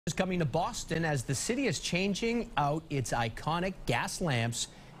Is coming to Boston as the city is changing out its iconic gas lamps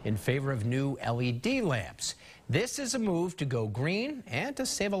in favor of new LED lamps. This is a move to go green and to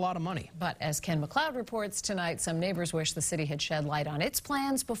save a lot of money. But as Ken MacLeod reports tonight, some neighbors wish the city had shed light on its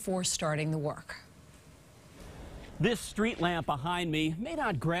plans before starting the work. This street lamp behind me may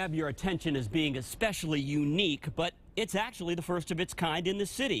not grab your attention as being especially unique, but it's actually the first of its kind in the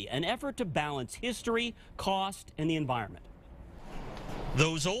city, an effort to balance history, cost, and the environment.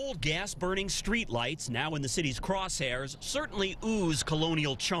 Those old gas-burning streetlights, now in the city's crosshairs, certainly ooze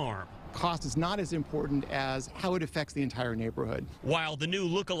colonial charm. Cost is not as important as how it affects the entire neighborhood. While the new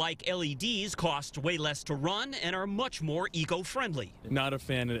look-alike LEDs cost way less to run and are much more eco-friendly. Not a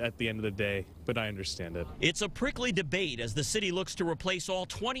fan at the end of the day, but I understand it. It's a prickly debate as the city looks to replace all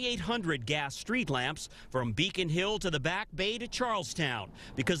 2,800 gas street lamps from Beacon Hill to the Back Bay to Charlestown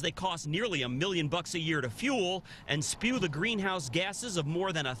because they cost nearly $1 million a year to fuel and spew the greenhouse gases of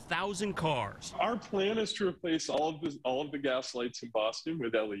more than 1,000 cars. Our plan is to replace all of the gas lights in Boston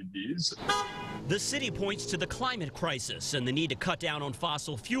with LEDs. The city points to the climate crisis and the need to cut down on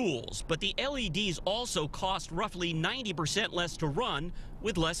fossil fuels, but the LEDs also cost roughly 90% less to run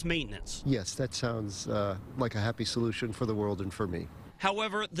with less maintenance. Yes, that sounds like a happy solution for the world and for me.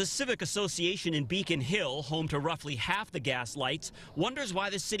 However, the Civic Association in Beacon Hill, home to roughly half the gas lights, wonders why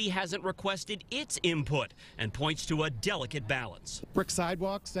the city hasn't requested its input and points to a delicate balance. Brick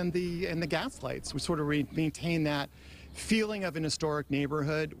sidewalks and the gas lights, we sort of maintain that feeling of an historic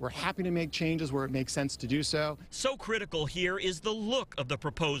neighborhood. We're happy to make changes where it makes sense to do so. So critical here is the look of the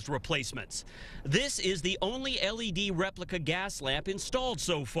proposed replacements. This is the only LED replica gas lamp installed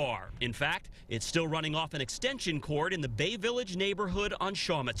so far. In fact, it's still running off an extension cord in the Bay Village neighborhood on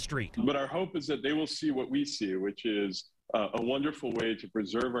Shawmut Street. But our hope is that they will see what we see, which is a wonderful way to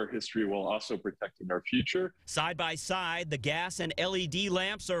preserve our history while also protecting our future. Side by side, the gas and LED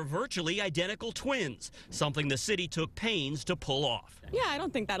lamps are virtually identical twins, something the city took pains to pull off. Yeah, I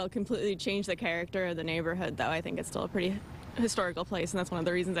don't think that'll completely change the character of the neighborhood, though. I think it's still a pretty historical place, and that's one of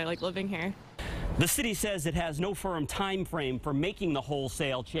the reasons I like living here. The city says it has no firm time frame for making the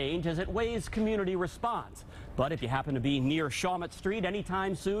wholesale change as it weighs community response. But if you happen to be near Shawmut Street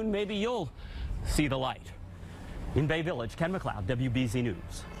anytime soon, maybe you'll see the light. In Bay Village, Ken MacLeod, WBZ News.